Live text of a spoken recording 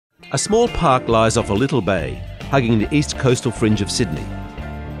A small park lies off a little bay, hugging the east coastal fringe of Sydney.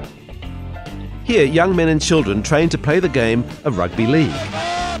 Here, young men and children train to play the game of rugby league.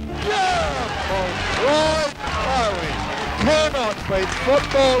 Cannot beat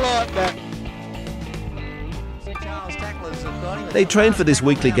football like that. They train for this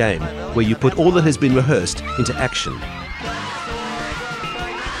weekly game, where you put all that has been rehearsed into action.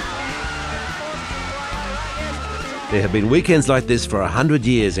 There have been weekends like this for 100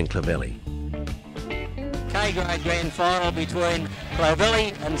 years in Clovelly. K-grade grand final between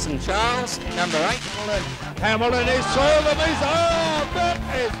Clovelly and St Charles, number 8. Hamilton is saw them, that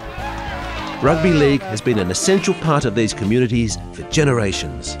is... Rugby league has been an essential part of these communities for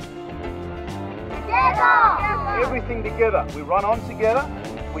generations. Everything together. We run on together,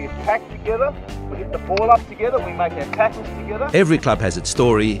 we attack together, we hit the ball up together, we make our tackles together. Every club has its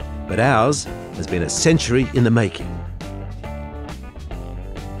story, but ours has been a century in the making.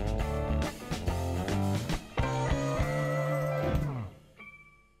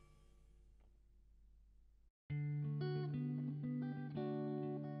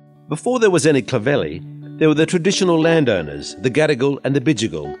 Before there was any Clovelly, there were the traditional landowners, the Gadigal and the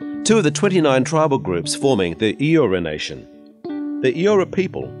Bidjigal, two of the 29 tribal groups forming the Eora Nation. The Eora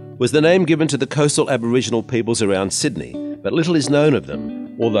people was the name given to the coastal Aboriginal peoples around Sydney, but little is known of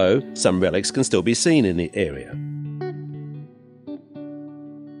them, although some relics can still be seen in the area.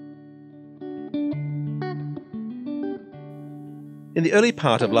 In the early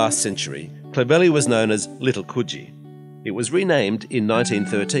part of last century, Clovelly was known as Little Coogee. It was renamed in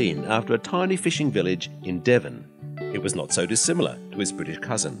 1913 after a tiny fishing village in Devon. It was not so dissimilar to its British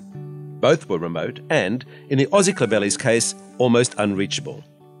cousin. Both were remote and, in the Aussie Clovelly's case, almost unreachable.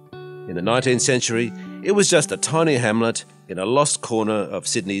 In the 19th century, it was just a tiny hamlet in a lost corner of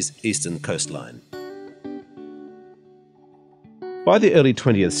Sydney's eastern coastline. By the early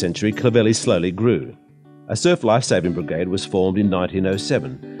 20th century, Clovelly slowly grew. A surf lifesaving brigade was formed in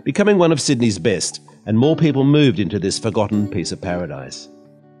 1907, becoming one of Sydney's best, and more people moved into this forgotten piece of paradise.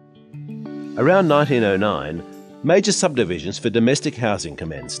 Around 1909, major subdivisions for domestic housing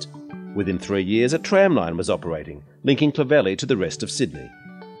commenced. Within 3 years, a tram line was operating, linking Clovelly to the rest of Sydney.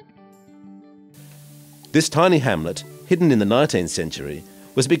 This tiny hamlet, hidden in the 19th century,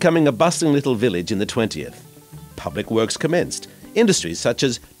 was becoming a bustling little village in the 20th. Public works commenced. Industries such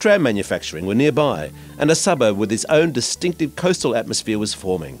as tram manufacturing were nearby, and a suburb with its own distinctive coastal atmosphere was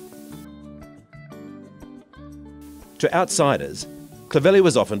forming. To outsiders, Clovelly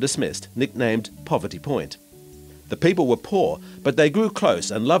was often dismissed, nicknamed Poverty Point. The people were poor, but they grew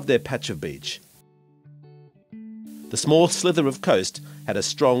close and loved their patch of beach. The small slither of coast had a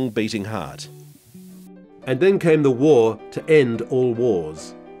strong beating heart. And then came the war to end all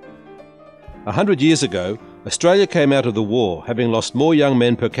wars. 100 years ago, Australia came out of the war having lost more young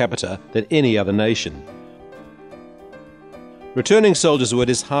men per capita than any other nation. Returning soldiers were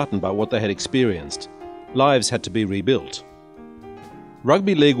disheartened by what they had experienced. Lives had to be rebuilt.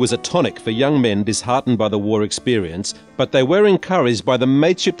 Rugby league was a tonic for young men disheartened by the war experience, but they were encouraged by the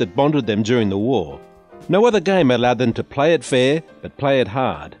mateship that bonded them during the war. No other game allowed them to play it fair, but play it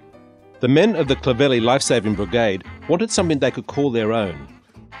hard. The men of the Clovelly Lifesaving Brigade wanted something they could call their own.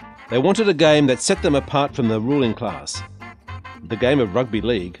 They wanted a game that set them apart from the ruling class. The game of rugby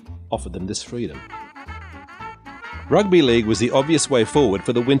league offered them this freedom. Rugby league was the obvious way forward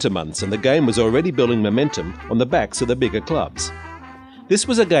for the winter months, and the game was already building momentum on the backs of the bigger clubs. This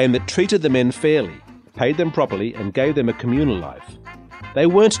was a game that treated the men fairly, paid them properly and gave them a communal life. They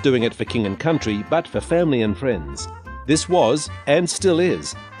weren't doing it for king and country, but for family and friends. This was, and still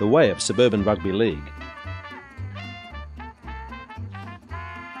is, the way of suburban rugby league.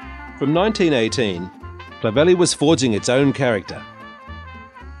 From 1918, Clovelly was forging its own character.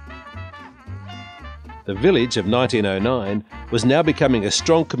 The village of 1909 was now becoming a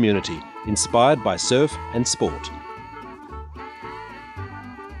strong community, inspired by surf and sport.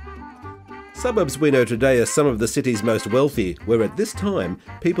 Suburbs we know today as some of the city's most wealthy were at this time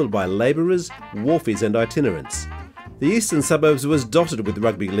peopled by labourers, wharfies and itinerants. The eastern suburbs was dotted with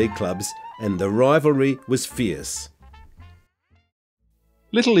rugby league clubs, and the rivalry was fierce.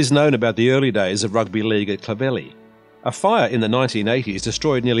 Little is known about the early days of rugby league at Clovelly. A fire in the 1980s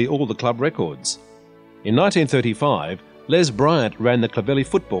destroyed nearly all the club records. In 1935, Les Bryant ran the Clovelly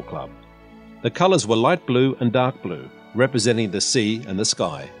Football Club. The colours were light blue and dark blue, representing the sea and the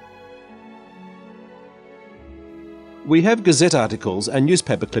sky. We have gazette articles and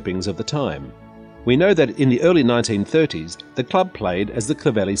newspaper clippings of the time. We know that in the early 1930s, the club played as the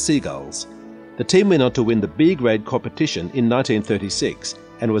Clovelly Seagulls. The team went on to win the B-grade competition in 1936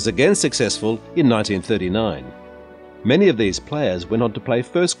 and was again successful in 1939. Many of these players went on to play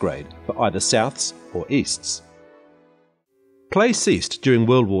first grade for either Souths or Easts. Play ceased during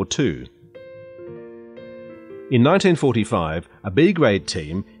World War II. In 1945, a B-grade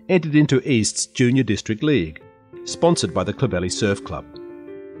team entered into East's Junior District League, sponsored by the Clovelly Surf Club.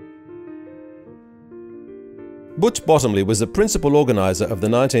 Butch Bottomley was the principal organiser of the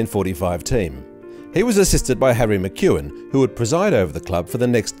 1945 team. He was assisted by Harry McEwen, who would preside over the club for the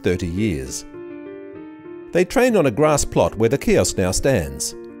next 30 years. They trained on a grass plot where the kiosk now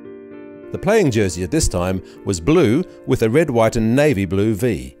stands. The playing jersey at this time was blue with a red, white and navy blue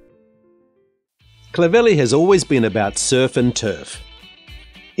V. Clovelly has always been about surf and turf.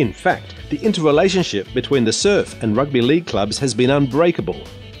 In fact, the interrelationship between the surf and rugby league clubs has been unbreakable.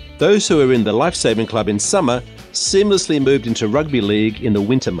 Those who are in the Lifesaving Club in summer seamlessly moved into rugby league in the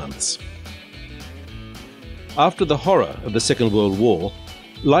winter months. After the horror of the Second World War,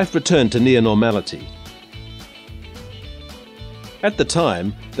 life returned to near normality. At the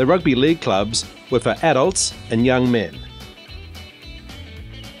time, the rugby league clubs were for adults and young men.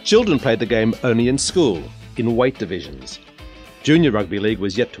 Children played the game only in school, in weight divisions. Junior rugby league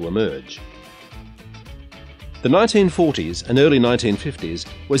was yet to emerge. The 1940s and early 1950s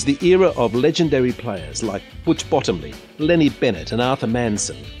was the era of legendary players like Butch Bottomley, Lenny Bennett and Arthur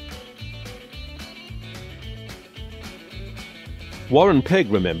Manson. Warren Pegg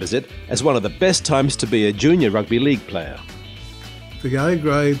remembers it as one of the best times to be a junior rugby league player. The A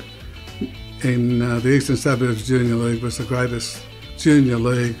grade in the Eastern Suburbs Junior League was the greatest junior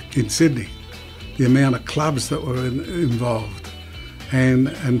league in Sydney. The amount of clubs that were involved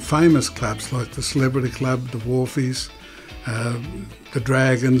and famous clubs like the Celebrity Club, the Wharfies, the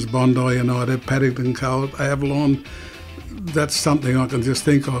Dragons, Bondi United, Paddington Colt, Avalon. That's something I can just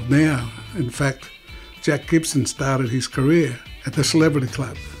think of now. In fact, Jack Gibson started his career at the Celebrity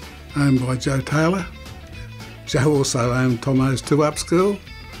Club, owned by Joe Taylor. Joe also owned Tomo's 2-Up School,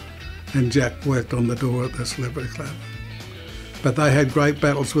 and Jack worked on the door at the Celebrity Club. But they had great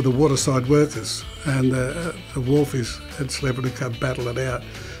battles with the Waterside Workers, and the Wharfies at Celebrity Club battled it out.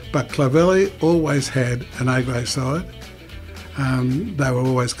 But Clovelly always had an A-grade side. They were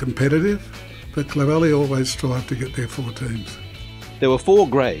always competitive, but Clovelly always strived to get their 4 teams. There were 4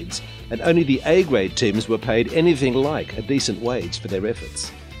 grades, and only the A-grade teams were paid anything like a decent wage for their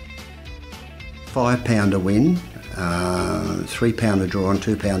efforts. £5 a win, £3 a draw and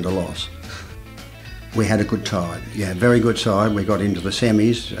 £2 a loss. We had a good side, yeah, very good side. We got into the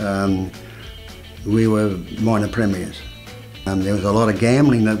semis. We were minor premiers. There was a lot of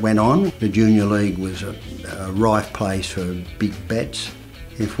gambling that went on. The junior league was a rife place for big bets.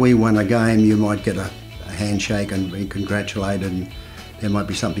 If we won a game, you might get a handshake and be congratulated, and there might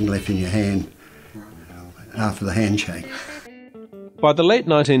be something left in your hand after the handshake. By the late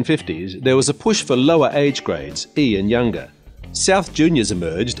 1950s, there was a push for lower age grades, E and younger. South Juniors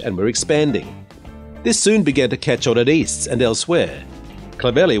emerged and were expanding. This soon began to catch on at Easts and elsewhere.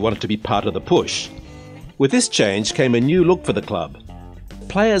 Clovelly wanted to be part of the push. With this change came a new look for the club.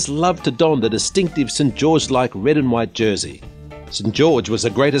 Players loved to don the distinctive St George-like red and white jersey. St George was the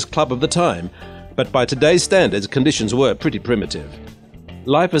greatest club of the time, but by today's standards, conditions were pretty primitive.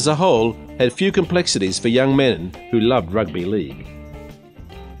 Life as a whole had few complexities for young men who loved rugby league.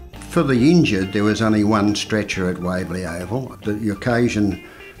 For the injured, there was only one stretcher at Waverley Oval. The occasion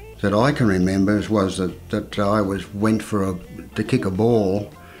that I can remember was that I went to kick a ball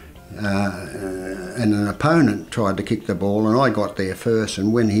and an opponent tried to kick the ball and I got there first,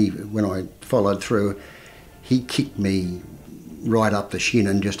 and when I followed through, he kicked me right up the shin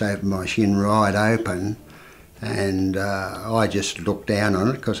and just opened my shin right open, and I just looked down on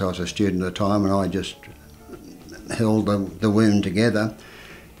it because I was a student at the time, and I just held the wound together.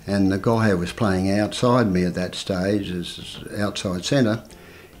 And the guy who was playing outside me at that stage, as outside centre,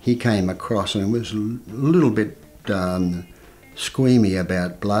 he came across and was a little bit squeamy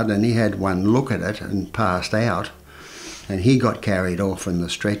about blood, and he had one look at it and passed out, and he got carried off in the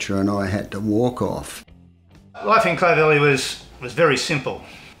stretcher and I had to walk off. Life in Clovelly was very simple.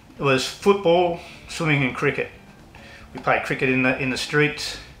 It was football, swimming and cricket. We played cricket in the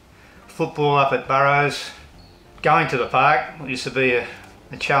streets, football up at Burrows. Going to the park used to be a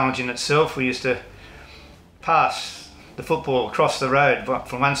challenge in itself. We used to pass the football across the road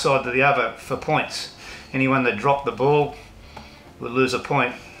from one side to the other for points. Anyone that dropped the ball would lose a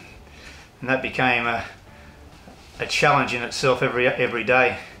point, and that became a challenge in itself every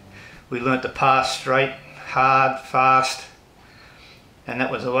day. We learnt to pass straight, hard, fast, and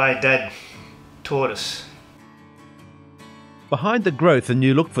that was the way Dad taught us. Behind the growth and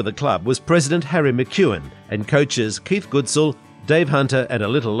new look for the club was President Harry McEwen and coaches Keith Goodsell, Dave Hunter and a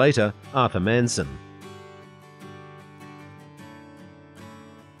little later, Arthur Manson.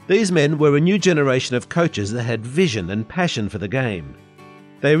 These men were a new generation of coaches that had vision and passion for the game.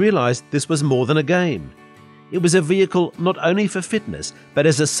 They realised this was more than a game. It was a vehicle not only for fitness, but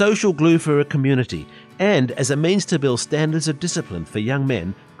as a social glue for a community and as a means to build standards of discipline for young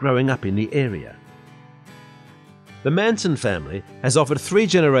men growing up in the area. The Manson family has offered 3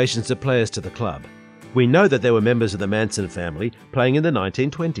 generations of players to the club. We know that there were members of the Manson family playing in the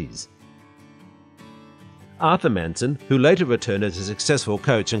 1920s. Arthur Manson, who later returned as a successful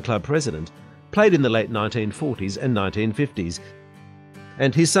coach and club president, played in the late 1940s and 1950s,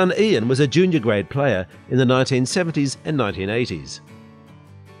 and his son Ian was a junior grade player in the 1970s and 1980s.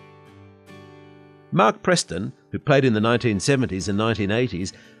 Mark Preston, who played in the 1970s and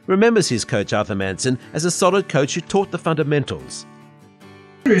 1980s, remembers his coach Arthur Manson as a solid coach who taught the fundamentals.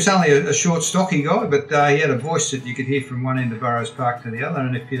 He was only a short, stocky guy, but he had a voice that you could hear from one end of Burrows Park to the other,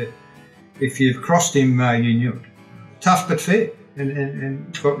 and if you crossed him, you knew it. Tough but fair,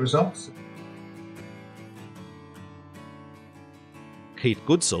 and got results. Keith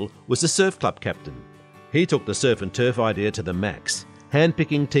Goodsell was the surf club captain. He took the surf and turf idea to the max,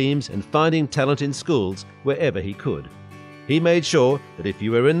 handpicking teams and finding talent in schools wherever he could. He made sure that if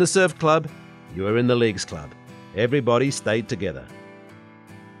you were in the surf club, you were in the leagues club. Everybody stayed together.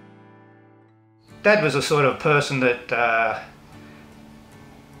 Dad was the sort of person that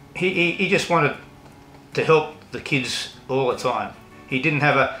he just wanted to help the kids all the time. He didn't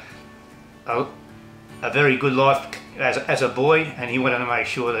have a very good life as a boy, and he wanted to make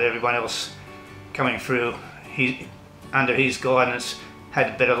sure that everyone else coming through under his guidance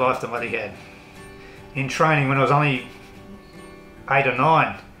had a better life than what he had. In training, when I was only 8 or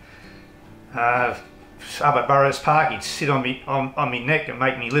 9, up at Burrows Park, he'd sit on my neck and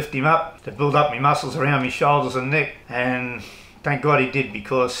make me lift him up to build up my muscles around my shoulders and neck, and thank God he did,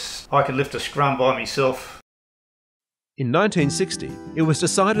 because I could lift a scrum by myself. In 1960, it was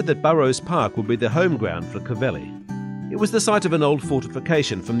decided that Burrows Park would be the home ground for Clovelly. It was the site of an old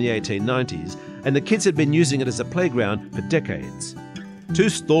fortification from the 1890s, and the kids had been using it as a playground for decades. 2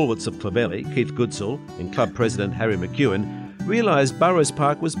 stalwarts of Clovelly, Keith Goodsell and club president Harry McEwen, realised Burrows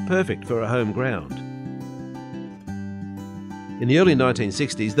Park was perfect for a home ground. In the early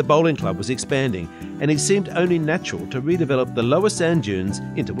 1960s, the bowling club was expanding, and it seemed only natural to redevelop the lower sand dunes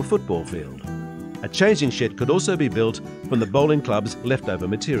into a football field. A changing shed could also be built from the bowling club's leftover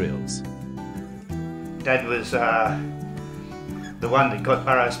materials. Dad was the one that got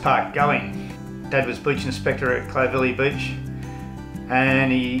Burrows Park going. Dad was beach inspector at Clovelly Beach,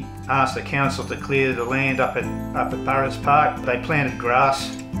 and he asked the council to clear the land up at Burrows Park. They planted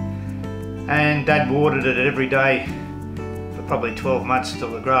grass, and Dad watered it every day for probably 12 months till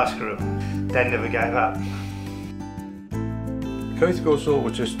the grass grew. Dad never gave up. Keith Goodsell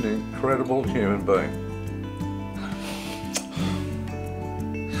was just an incredible human being.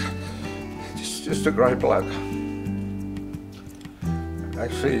 Just a great bloke.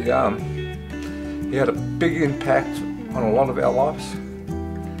 Actually, he had a big impact on a lot of our lives.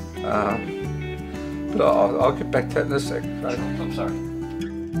 But I'll get back to that in a sec. I'm sorry.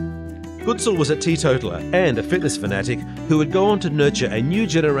 Goodsell was a teetotaler and a fitness fanatic who would go on to nurture a new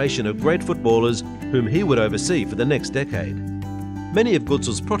generation of great footballers whom he would oversee for the next decade. Many of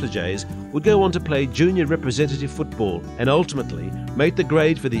Goodsell's protégés would go on to play junior representative football and ultimately make the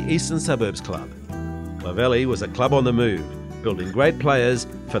grade for the Eastern Suburbs Club. Clovelly was a club on the move, building great players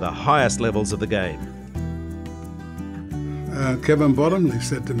for the highest levels of the game. Kevin Bottomley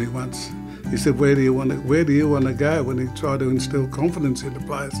said to me once, he said, where do you want to go, when he tried to instill confidence in the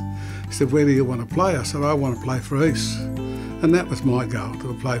players. He said, where do you want to play? I said, I want to play for East. And that was my goal,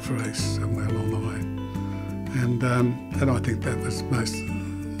 to play for East somewhere along the way. And I think that was most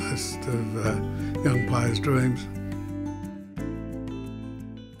of young players' dreams.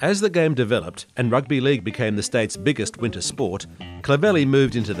 As the game developed and rugby league became the state's biggest winter sport, Clovelly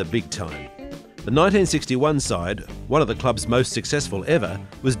moved into the big time. The 1961 side, one of the club's most successful ever,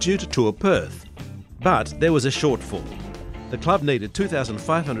 was due to tour Perth. But there was a shortfall. The club needed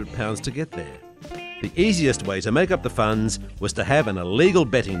 £2,500 to get there. The easiest way to make up the funds was to have an illegal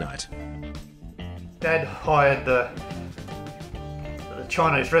betting night. Dad hired the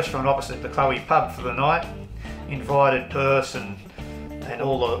Chinese restaurant opposite the Clovelly pub for the night, invited Perth and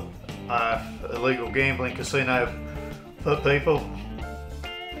all the illegal gambling casino people.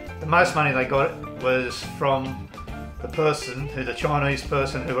 The most money they got was from the Chinese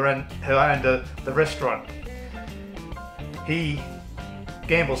person who owned the restaurant. He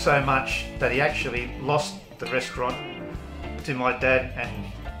gambled so much that he actually lost the restaurant to my dad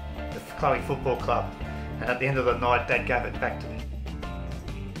and the Clovelly Football Club, and at the end of the night Dad gave it back to me.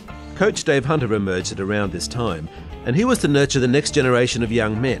 Coach Dave Hunter emerged at around this time, and he was to nurture the next generation of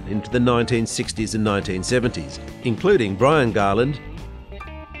young men into the 1960s and 1970s, including Brian Garland,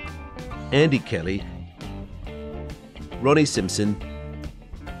 Andy Kelly, Ronnie Simpson,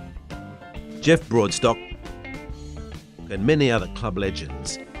 Jeff Broadstock, and many other club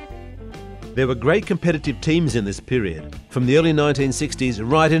legends. There were great competitive teams in this period, from the early 1960s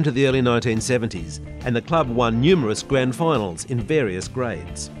right into the early 1970s, and the club won numerous grand finals in various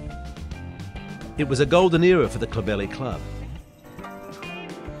grades. It was a golden era for the Clovelly club.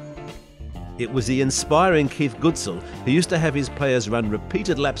 It was the inspiring Keith Goodsell who used to have his players run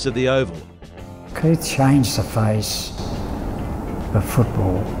repeated laps of the oval. Keith changed the face of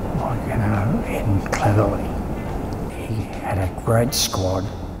football, in Clovelly. He had a great squad.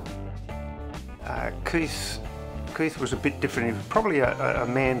 Keith was a bit different. He was probably a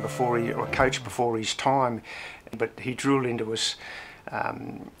man or a coach before his time, but he drilled into us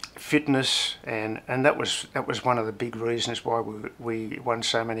fitness, and that was one of the big reasons why we won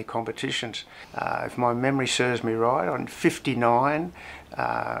so many competitions. If my memory serves me right, on 59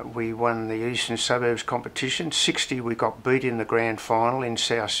 we won the Eastern Suburbs competition. 60 we got beat in the grand final in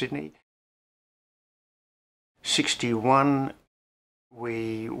South Sydney. 61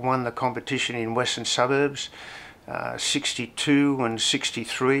 we won the competition in Western Suburbs. 62 and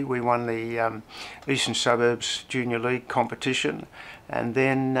 63 we won the Eastern Suburbs Junior League competition, and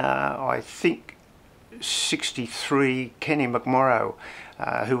then I think 63 Kenny McMorrow,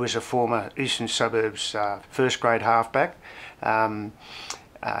 who was a former Eastern Suburbs first grade halfback,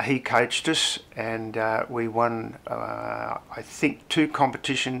 he coached us, and we won I think 2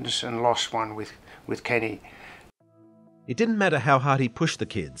 competitions and lost one with Kenny. It didn't matter how hard he pushed the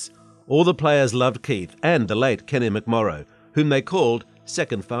kids. All the players loved Keith and the late Kenny McMorrow, whom they called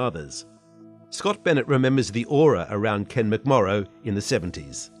second fathers. Scott Bennett remembers the aura around Ken McMorrow in the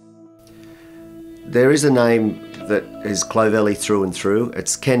 70s. There is a name that is Clovelly through and through.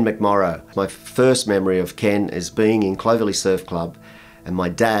 It's Ken McMorrow. My first memory of Ken is being in Clovelly Surf Club and my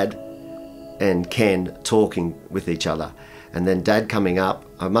dad and Ken talking with each other. And then Dad coming up,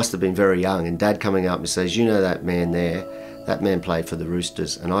 I must have been very young, and Dad coming up and says, "You know that man there? That man played for the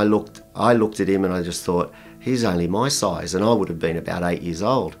Roosters." And I looked at him and I just thought, he's only my size, and I would have been about 8 years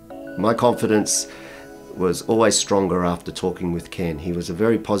old. My confidence was always stronger after talking with Ken. He was a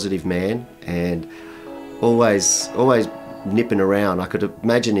very positive man and always nipping around. I could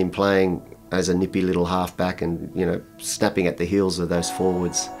imagine him playing as a nippy little halfback and, snapping at the heels of those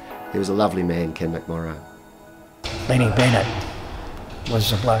forwards. He was a lovely man, Ken McMorrow. Lenny Bennett was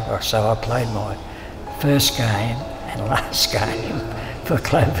the bloke, so I played my first game and last game for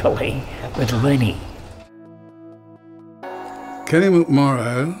Clovelly with Lenny. Kenny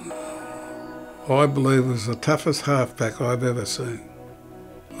McMorrow, I believe, was the toughest halfback I've ever seen.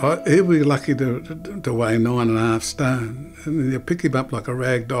 He'd be lucky to weigh 9.5 stone, and you pick him up like a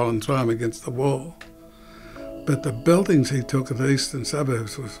rag doll and throw him against the wall. But the beltings he took at the Eastern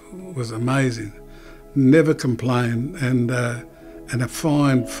Suburbs was amazing. Never complained, and a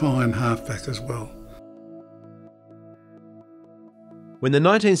fine halfback as well. When the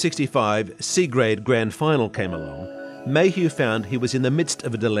 1965 C-grade grand final came along, Mayhew found he was in the midst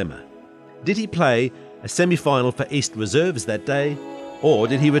of a dilemma. Did he play a semi-final for East Reserves that day, or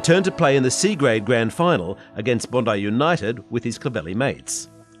did he return to play in the C-grade grand final against Bondi United with his Clovelly mates?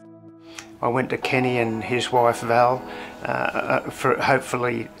 I went to Kenny and his wife Val for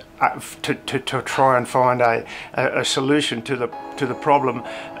hopefully to try and find a solution to the problem,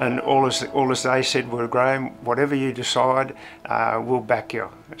 and all as they said were, "Graham, whatever you decide, we'll back you."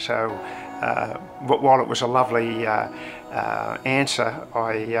 So while it was a lovely answer,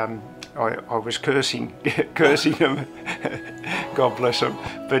 I was cursing them. God bless them.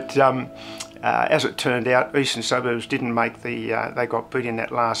 But as it turned out, Eastern Suburbs didn't make they got beat in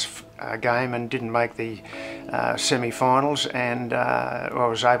that last game and didn't make the semi-finals, and I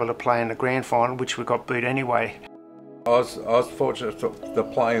was able to play in the grand final, which we got beat anyway. I was fortunate to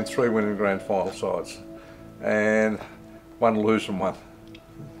play in 3 winning grand final sides, and 1 losing one.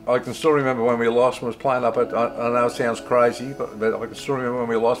 I can still remember when we lost and was playing up at, I know it sounds crazy, but I can still remember when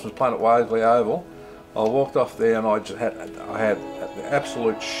we lost and was playing at Waverley Oval. I walked off there and I had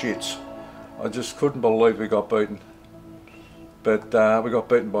absolute shits. I just couldn't believe we got beaten. But we got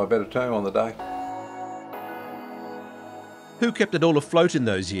beaten by a better team on the day. Who kept it all afloat in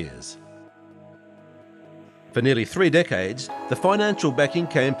those years? For nearly 3 decades, the financial backing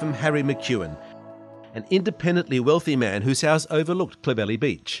came from Harry McEwen, an independently wealthy man whose house overlooked Clovelly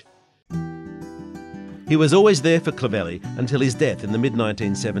Beach. He was always there for Clovelly until his death in the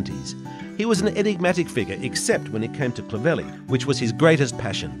mid-1970s. He was an enigmatic figure, except when it came to Clovelly, which was his greatest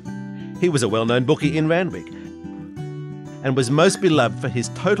passion. He was a well-known bookie in Randwick, and was most beloved for his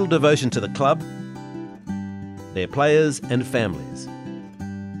total devotion to the club, their players and families.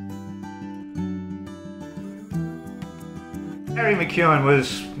 Harry McEwen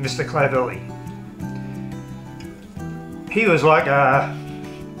was Mr. Clovelly. He was like a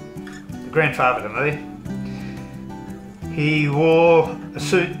grandfather to me. He wore a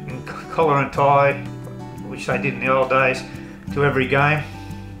suit and collar and tie, which they did in the old days, to every game.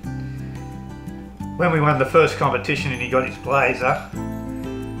 When we won the first competition and he got his blazer,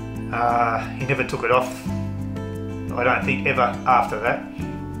 he never took it off. I don't think ever after that.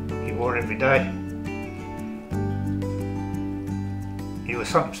 He wore it every day. He was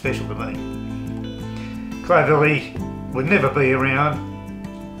something special to me. Clovelly would never be around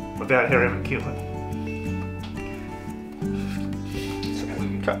without Harry McEwen.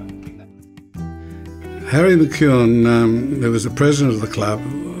 Harry McEwen, who was the president of the club,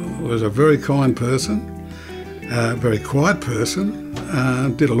 was a very kind person, very quiet person,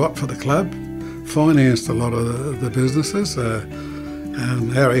 did a lot for the club, financed a lot of the businesses.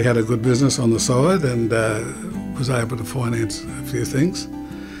 Harry had a good business on the side and was able to finance a few things.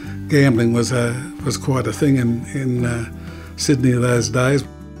 Gambling was quite a thing in Sydney in those days. He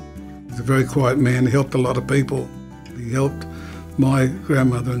was a very quiet man. He helped a lot of people. He helped my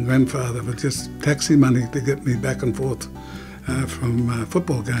grandmother and grandfather with just taxi money to get me back and forth from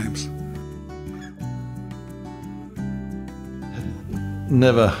football games.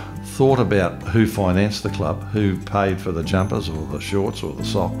 Never thought about who financed the club, who paid for the jumpers or the shorts or the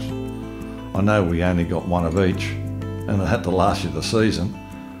socks. I know we only got one of each, and it had to last you the season.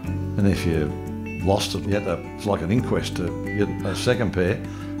 And if you lost it, you had to, it's like an inquest to get a second pair.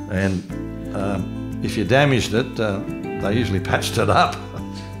 And if you damaged it, they usually patched it up.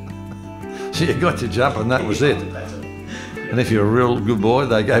 So you got your jumper and that was it. And if you're a real good boy,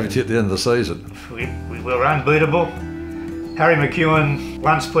 they gave it to you at the end of the season. We were unbeatable. Harry McEwen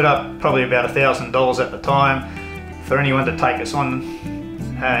once put up probably about $1,000 at the time for anyone to take us on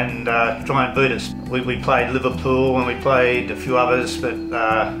and try and beat us. We played Liverpool and we played a few others, but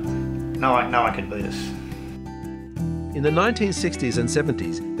no one could beat us. In the 1960s and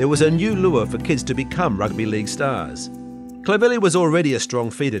 70s, there was a new lure for kids to become rugby league stars. Clovelly was already a strong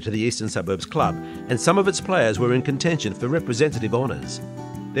feeder to the Eastern Suburbs club, and some of its players were in contention for representative honours.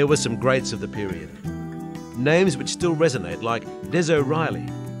 There were some greats of the period. Names which still resonate, like Des O'Reilly,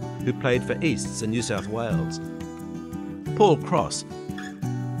 who played for Easts and New South Wales, Paul Cross,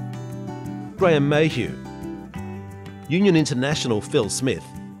 Graham Mayhew, Union International Phil Smith,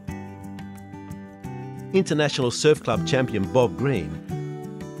 International Surf Club champion Bob Green,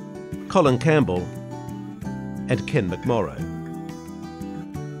 Colin Campbell, and Ken McMorrow.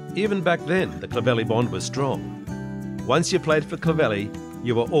 Even back then, the Clovelly bond was strong. Once you played for Clovelly,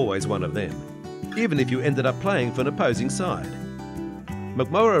 you were always one of them, even if you ended up playing for an opposing side.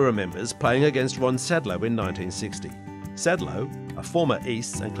 McMorrow remembers playing against Ron Sadlow in 1960. Sadlow, a former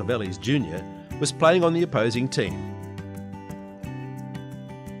Easts and Clovelly's junior, was playing on the opposing team.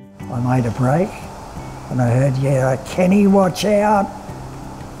 I made a break and I heard, yeah, Kenny, watch out.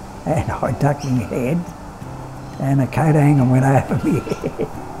 And I ducked my head and a coat hanger went over my head.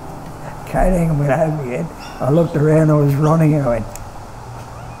 Coat hanger went over my head. I looked around, I was Ronnie, I went,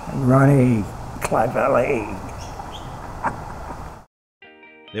 Ronnie, Clovelly.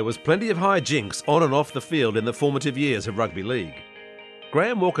 There was plenty of high jinks on and off the field in the formative years of rugby league.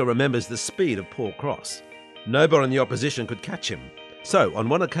 Graham Walker remembers the speed of Paul Cross. Nobody in the opposition could catch him, so on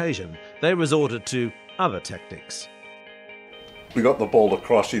one occasion they resorted to other tactics. We got the ball to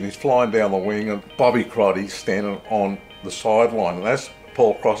Cross in, he's flying down the wing and Bobby Crotty's standing on the sideline, and as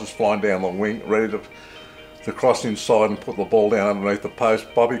Paul Cross is flying down the wing, ready to cross inside and put the ball down underneath the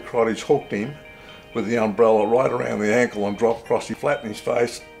post, Bobby Crotty's hooked him with the umbrella right around the ankle and dropped Crossy flat in his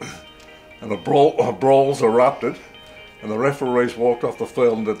face, and a brawl's erupted, and the referees walked off the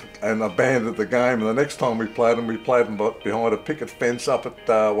field and abandoned the game. And the next time we played them behind a picket fence up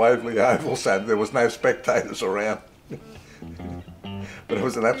at Waverley Oval, so there was no spectators around. But it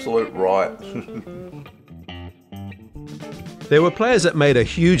was an absolute riot. There were players that made a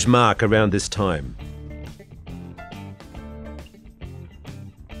huge mark around this time.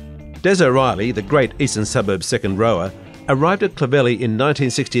 Des O'Reilly, the great Eastern Suburbs second rower, arrived at Clovelly in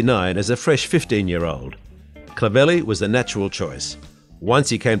 1969 as a fresh 15-year-old. Clovelly was the natural choice. Once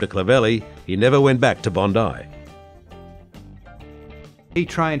he came to Clovelly, he never went back to Bondi. He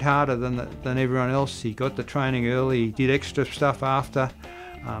trained harder than everyone else. He got the training early. He did extra stuff after.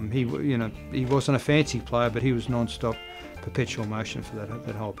 He wasn't a fancy player, but he was non-stop, perpetual motion for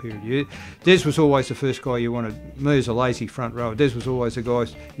that whole period. Des was always the first guy you wanted. Me as a lazy front rower, Des was always the guy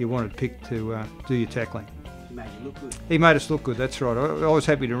you wanted picked to do your tackling. He made us look good, that's right. I was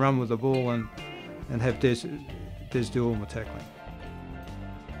happy to run with the ball and have Des do all my tackling.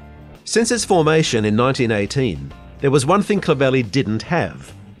 Since its formation in 1918, there was one thing Clovelly didn't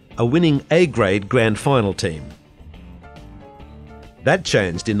have: a winning A-grade grand final team. That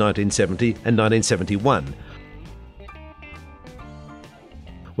changed in 1970 and 1971,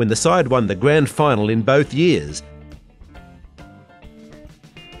 when the side won the grand final in both years,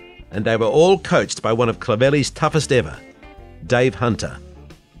 and they were all coached by one of Clovelly's toughest ever, Dave Hunter.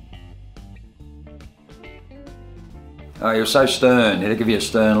 He was so stern, he'd give you a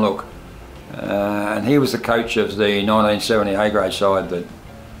stern look. And he was the coach of the 1970 A-grade side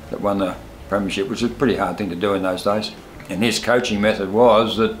that won the premiership, which was a pretty hard thing to do in those days. And his coaching method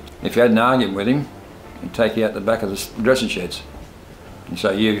was that if you had an argument with him, he'd take you out the back of the dressing sheds and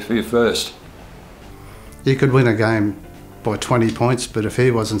say, you first. You could win a game by 20 points, but if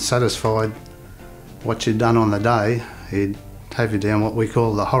he wasn't satisfied what you'd done on the day, he'd have you down what we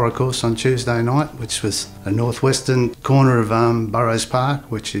call the horror course on Tuesday night, which was a northwestern corner of Burrows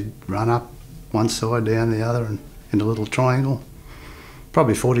Park, which you'd run up one side, down the other, and in a little triangle,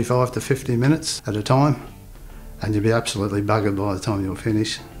 probably 45 to 50 minutes at a time, and you'd be absolutely buggered by the time you were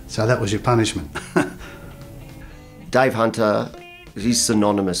finished. So that was your punishment. Dave Hunter, he's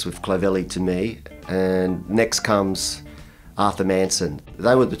synonymous with Clovelly to me, and next comes Arthur Manson.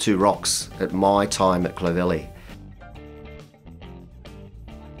 They were the two rocks at my time at Clovelly.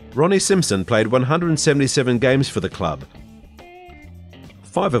 Ronnie Simpson played 177 games for the club,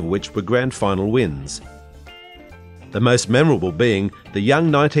 5 of which were grand final wins. The most memorable being the young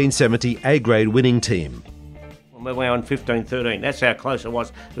 1970 A-grade winning team. We were on 15-13, that's how close it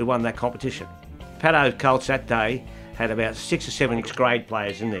was. We won that competition. Paddo Colts that day had about 6 or 7 grade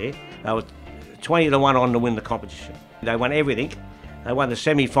players in there. They were 20-1 on to win the competition. They won everything. They won the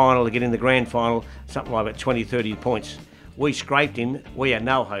semi-final to get in the grand final, something like about 20-30 points. We scraped in, we had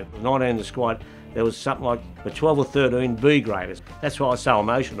no hope. 19 in the squad, there was something like 12 or 13 B graders. That's why I was so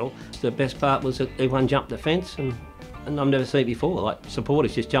emotional. The best part was that everyone jumped the fence, and I've never seen it before. Like,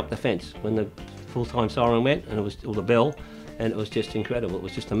 supporters just jumped the fence when the full-time siren went, and it was all the bell, and it was just incredible. It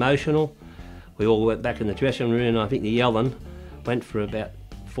was just emotional. We all went back in the dressing room, and I think the yelling went for about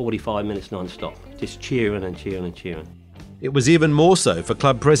 45 minutes non-stop, just cheering and cheering and cheering. It was even more so for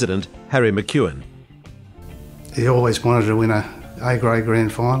club president Harry McEwen. He always wanted to win a A-grade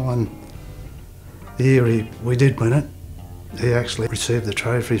grand final, and the year we did win it, he actually received the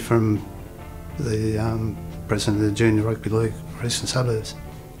trophy from the president of the Junior Rugby League for Eastern Suburbs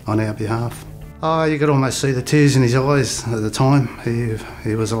on our behalf. Oh, you could almost see the tears in his eyes at the time.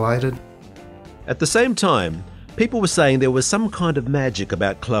 He was elated. At the same time, people were saying there was some kind of magic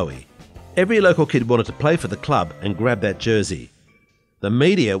about Chloe. Every local kid wanted to play for the club and grab that jersey. The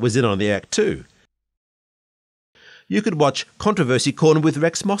media was in on the act too. You could watch Controversy Corner with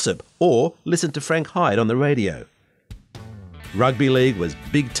Rex Mossop or listen to Frank Hyde on the radio. Rugby league was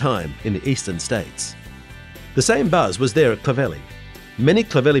big time in the eastern states. The same buzz was there at Clovelly. Many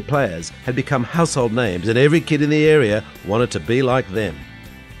Clovelly players had become household names, and every kid in the area wanted to be like them.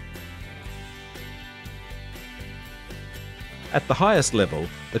 At the highest level,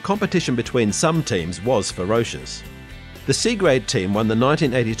 the competition between some teams was ferocious. The C-grade team won the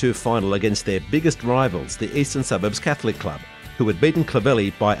 1982 final against their biggest rivals, the Eastern Suburbs Catholic Club, who had beaten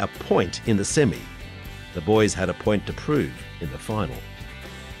Clovelly by a point in the semi. The boys had a point to prove in the final.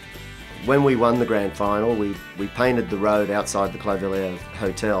 When we won the grand final, we painted the road outside the Clovelly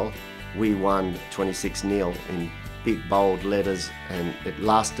Hotel. We won 26-0 in big bold letters, and it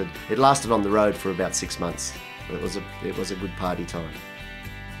lasted on the road for about 6 months. It was a good party time.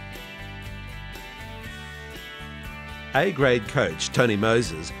 A-grade coach Tony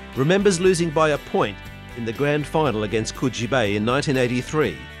Moses remembers losing by a point in the grand final against Coogee Bay in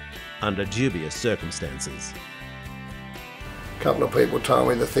 1983 under dubious circumstances. A couple of people told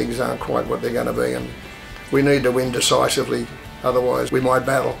me that things aren't quite what they're going to be, and we need to win decisively, otherwise we might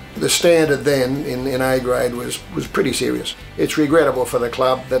battle. The standard then in A-grade was pretty serious. It's regrettable for the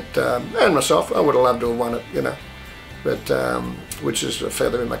club that, and myself, I would have loved to have won it, you know, but which is a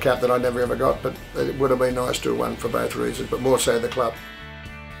feather in my cap that I never ever got, but it would have been nice to have won for both reasons, but more so the club.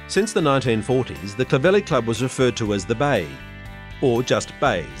 Since the 1940s, the Clovelly Club was referred to as the Bay, or just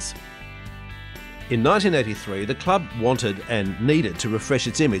Bays. In 1983, the club wanted and needed to refresh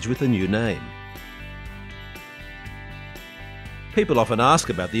its image with a new name. People often ask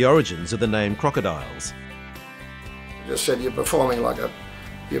about the origins of the name Crocodiles. I just said you're performing like a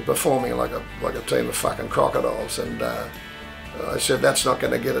team of fucking crocodiles, and I said that's not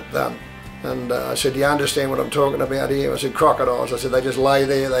going to get it done. And I said, do you understand what I'm talking about here? I said, crocodiles. I said, they just lay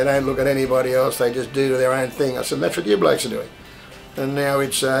there, they don't look at anybody else, they just do their own thing. I said, that's what you blokes are doing. And now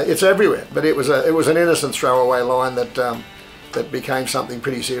it's everywhere. But it was an innocent throwaway line that became something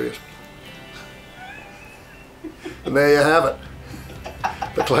pretty serious. And there you have it.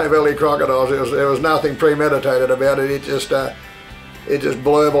 The Clovelly crocodiles. There was nothing premeditated about it. It just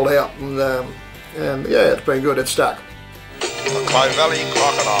blurbled out, and yeah, it's been good. It's stuck. The Clovelly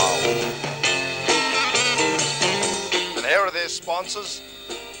crocodile. And here are their sponsors.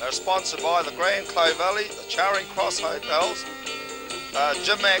 They're sponsored by the Grand Clovelly, the Charing Cross Hotels,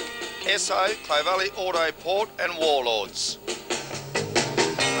 Jim Mac, SO, Clovelly Auto Port, and Warlords.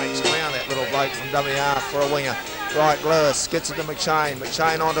 Makes around that little bloke from WR for a winger. Right, Lewis gets it to McShane.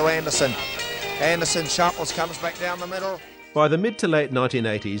 McShane on to Anderson. Anderson shuffles, comes back down the middle. By the mid to late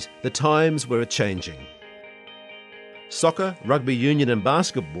 1980s, the times were a-changing. Soccer, rugby union and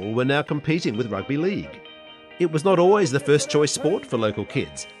basketball were now competing with rugby league. It was not always the first choice sport for local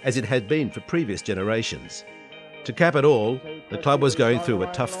kids, as it had been for previous generations. To cap it all, the club was going through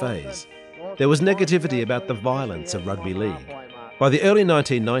a tough phase. There was negativity about the violence of rugby league. By the early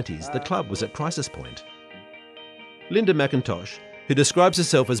 1990s, the club was at crisis point. Linda McIntosh, who describes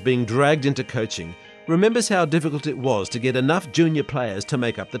herself as being dragged into coaching, remembers how difficult it was to get enough junior players to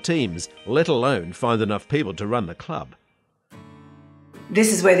make up the teams, let alone find enough people to run the club.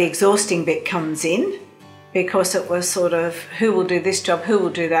 This is where the exhausting bit comes in, because it was sort of who will do this job, who will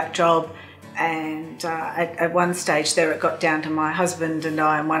do that job, and at one stage there it got down to my husband and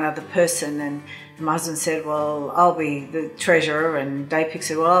I and one other person, and my husband said, well, I'll be the treasurer, and Dapik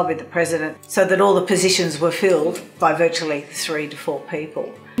said, well, I'll be the president, so that all the positions were filled by virtually 3 to 4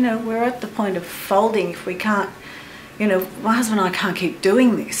 people. You know, we're at the point of folding if we can't, you know, my husband and I can't keep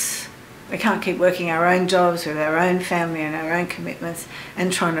doing this. We can't keep working our own jobs with our own family and our own commitments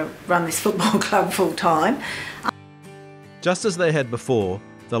and trying to run this football club full time. Just as they had before,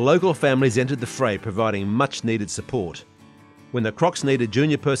 the local families entered the fray, providing much needed support. When the Crocs needed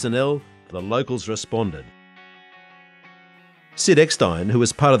junior personnel, the locals responded. Sid Eckstein, who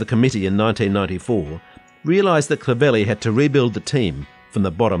was part of the committee in 1994, realised that Clovelly had to rebuild the team from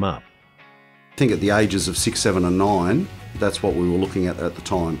the bottom up. I think at the ages of 6, 7 and 9, that's what we were looking at the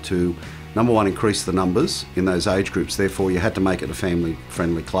time, to, number one, increase the numbers in those age groups. Therefore, you had to make it a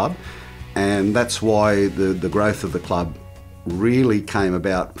family-friendly club. And that's why the growth of the club really came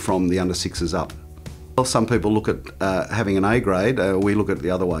about from the under-6s up. Well, some people look at having an A grade, we look at it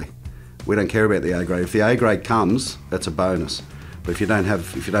the other way. We don't care about the A grade. If the A grade comes, that's a bonus. But if you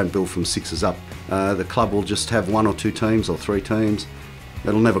don't build from 6s up, the club will just have 1 or 2 teams or 3 teams.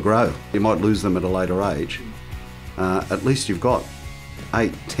 It'll never grow. You might lose them at a later age. At least you've got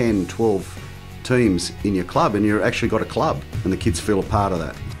 8, 10, 12 teams in your club, and you've actually got a club, and the kids feel a part of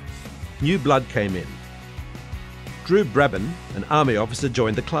that. New blood came in. Drew Brabham, an army officer,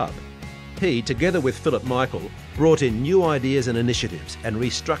 joined the club. He, together with Philip Michael, brought in new ideas and initiatives and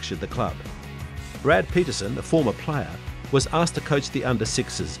restructured the club. Brad Peterson, a former player, was asked to coach the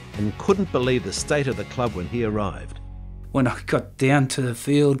under-6s and couldn't believe the state of the club when he arrived. When I got down to the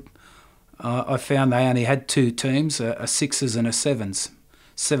field, I found they only had 2 teams, a 6s and a 7s,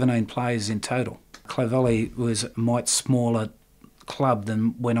 17 players in total. Clovelly was a mite smaller club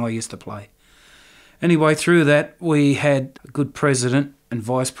than when I used to play. Anyway, through that we had a good president and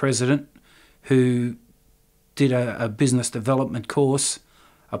vice president who did a business development course,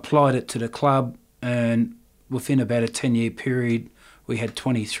 applied it to the club, and within about a 10-year period we had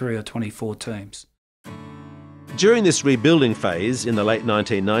 23 or 24 teams. During this rebuilding phase in the late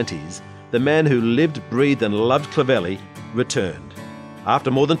 1990s, the man who lived, breathed and loved Clovelly returned.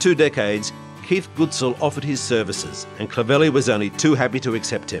 After more than 2 decades, Keith Goodsell offered his services, and Clovelly was only too happy to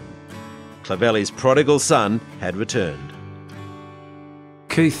accept him. Clovelly's prodigal son had returned.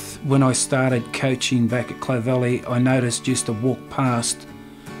 Keith, when I started coaching back at Clovelly, I noticed used to walk past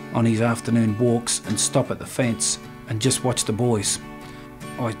on his afternoon walks and stop at the fence and just watch the boys.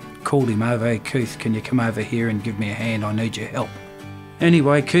 I called him over, hey Keith, can you come over here and give me a hand, I need your help.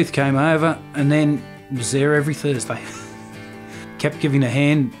 Anyway, Keith came over and then was there every Thursday. Kept giving a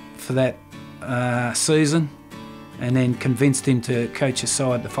hand for that season, and then convinced him to coach a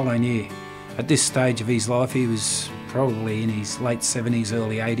side the following year. At this stage of his life, he was probably in his late 70s,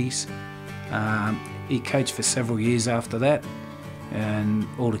 early 80s. He coached for several years after that, and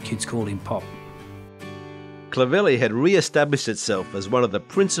all the kids called him Pop. Clovelly had re-established itself as one of the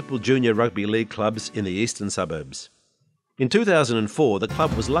principal junior rugby league clubs in the eastern suburbs. In 2004, the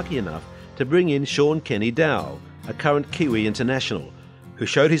club was lucky enough to bring in Sean Kenny Dowell, a current Kiwi international, who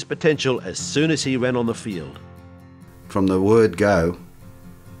showed his potential as soon as he ran on the field. From the word go,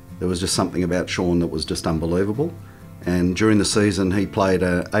 There was just something about Sean that was just unbelievable. And during the season, he played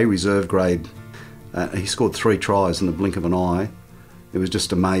a reserve grade. He scored 3 tries in the blink of an eye. It was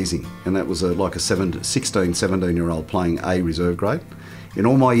just amazing. And that was like a 16, 17-year-old playing A reserve grade. In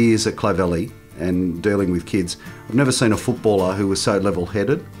all my years at Clovelly and dealing with kids, I've never seen a footballer who was so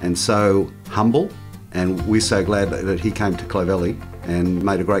level-headed and so humble. And we're so glad that he came to Clovelly and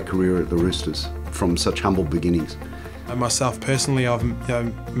made a great career at the Roosters from such humble beginnings. Myself personally, I've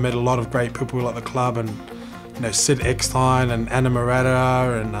met a lot of great people at the club, and Sid Eckstein and Anna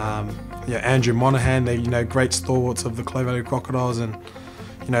Murata and Andrew Monaghan. They're great stalwarts of the Clovelly Crocodiles, and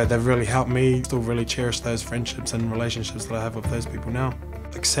they've really helped me. Still really cherish those friendships and relationships that I have with those people now.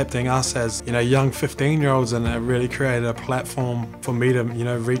 Accepting us as young 15-year-olds, and it really created a platform for me to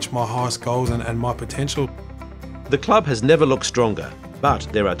reach my highest goals and my potential. The club has never looked stronger, but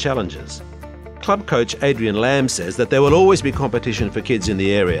there are challenges. Club coach Adrian Lamb says that there will always be competition for kids in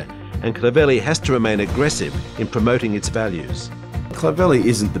the area, and Clovelly has to remain aggressive in promoting its values. Clovelly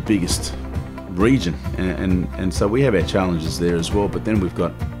isn't the biggest region, and so we have our challenges there as well, but then we've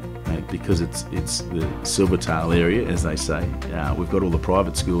got, because it's the Silvertail area, as they say, we've got all the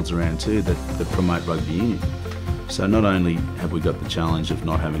private schools around too that promote rugby union. So not only have we got the challenge of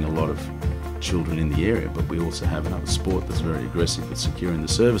not having a lot of children in the area, but we also have another sport that's very aggressive at securing the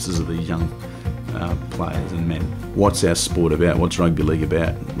services of these young players and men. What's our sport about? What's rugby league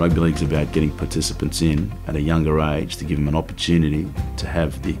about? Rugby league's about getting participants in at a younger age to give them an opportunity to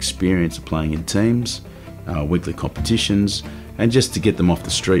have the experience of playing in teams, weekly competitions, and just to get them off the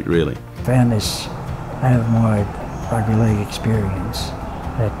street, really. I found this out of my rugby league experience,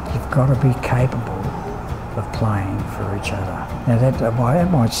 that you've got to be capable of playing for each other. Now that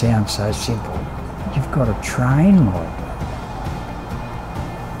might sound so simple. You've got to train like that.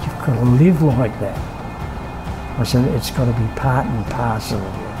 You've got to live like that. I said it's got to be part and parcel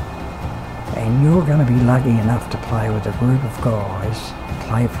of you. And you're going to be lucky enough to play with a group of guys,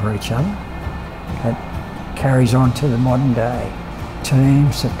 play for each other. That carries on to the modern day.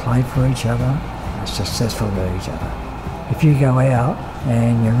 Teams that play for each other are successful with each other. If you go out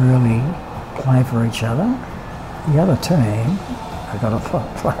and you really play for each other, the other team have got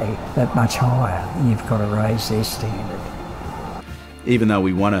to play that much higher. You've got to raise their standard. Even though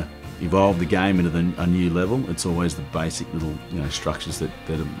we want to evolve the game into a new level, it's always the basic little structures that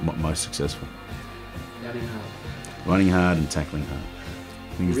are most successful. Running hard and tackling hard.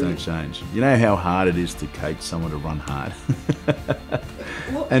 Things don't change. You know how hard it is to coach someone to run hard?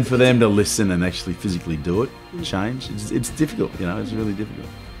 And for them to listen and actually physically do it, change, it's difficult, it's really difficult.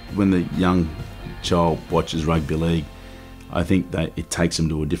 When the young child watches rugby league, I think that it takes them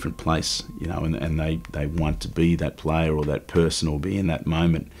to a different place, and they want to be that player or that person or be in that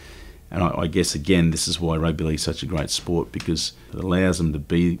moment. And I guess, again, this is why rugby league is such a great sport, because it allows them to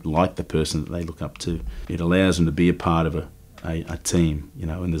be like the person that they look up to. It allows them to be a part of a team,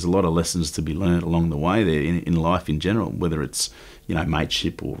 and there's a lot of lessons to be learned along the way there in life in general, whether it's,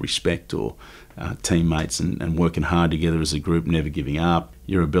 mateship or respect or teammates and working hard together as a group, never giving up,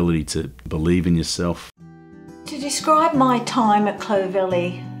 your ability to believe in yourself. To describe my time at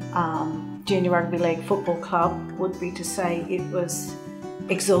Clovelly Junior Rugby League Football Club would be to say it was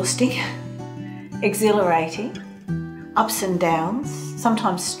exhausting, exhilarating, ups and downs,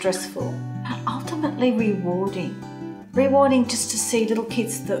 sometimes stressful, but ultimately rewarding. Rewarding just to see little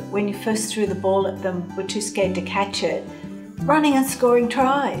kids that when you first threw the ball at them were too scared to catch it, running and scoring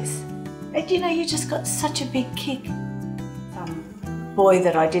tries. And you just got such a big kick. Some boy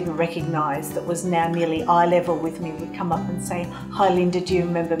that I didn't recognise that was now nearly eye level with me would come up and say, "Hi Linda, do you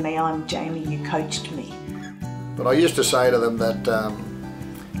remember me? I'm Jamie, you coached me." But I used to say to them that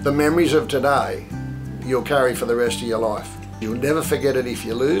the memories of today you'll carry for the rest of your life. You'll never forget it if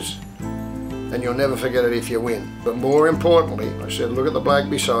you lose, and you'll never forget it if you win. But more importantly, I said, look at the bloke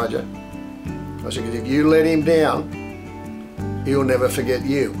beside you. I said, if you let him down, he'll never forget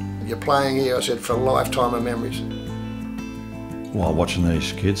you. You're playing here, I said, for a lifetime of memories. While watching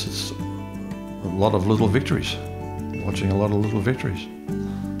these kids, it's a lot of little victories. Watching a lot of little victories.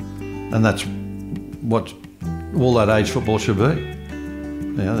 And that's what all that age football should be.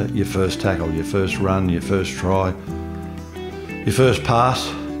 Your first tackle, your first run, your first try, your first pass,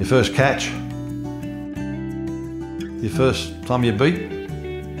 your first catch, your first time you beat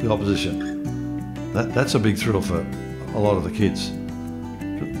the opposition. That's a big thrill for a lot of the kids.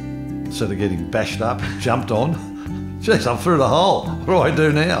 Instead of getting bashed up, jumped on, geez, I'm through the hole. What do I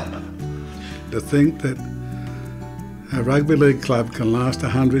do now? To think that a rugby league club can last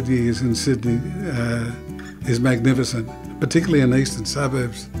 100 years in Sydney is magnificent, particularly in eastern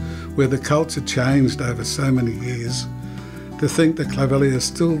suburbs, where the culture changed over so many years. To think that Clovelly is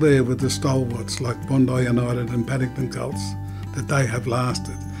still there with the stalwarts like Bondi United and Paddington Colts, that they have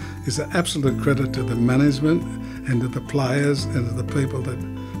lasted, is an absolute credit to the management and to the players and to the people that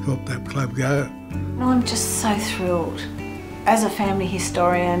helped that club go. I'm just so thrilled. As a family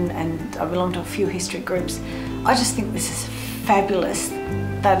historian, and I belong to a few history groups, I just think this is fabulous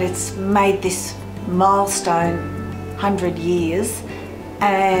that it's made this milestone 100 years,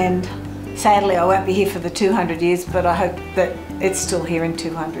 and sadly I won't be here for the 200 years, but I hope that it's still here in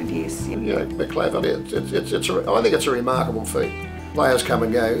 200 years. You know, at Clovelly, I think it's a remarkable feat. Players come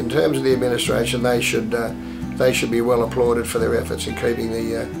and go. In terms of the administration, they should be well applauded for their efforts in keeping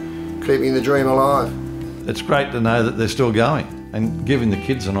the dream alive. It's great to know that they're still going and giving the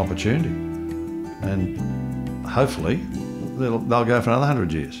kids an opportunity, and hopefully they'll go for another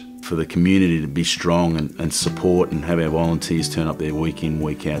 100 years. For the community to be strong and support and have our volunteers turn up there week in,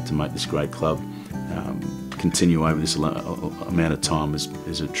 week out to make this great club continue over this amount of time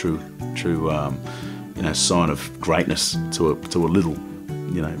is a true sign of greatness to a little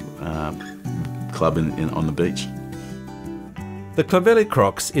club on the beach. The Clovelly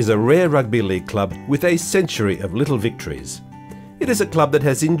Crocs is a rare rugby league club with a century of little victories. It is a club that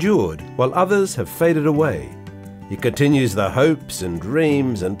has endured while others have faded away. It continues the hopes and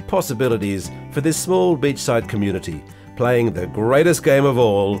dreams and possibilities for this small beachside community, playing the greatest game of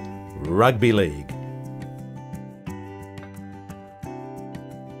all, rugby league.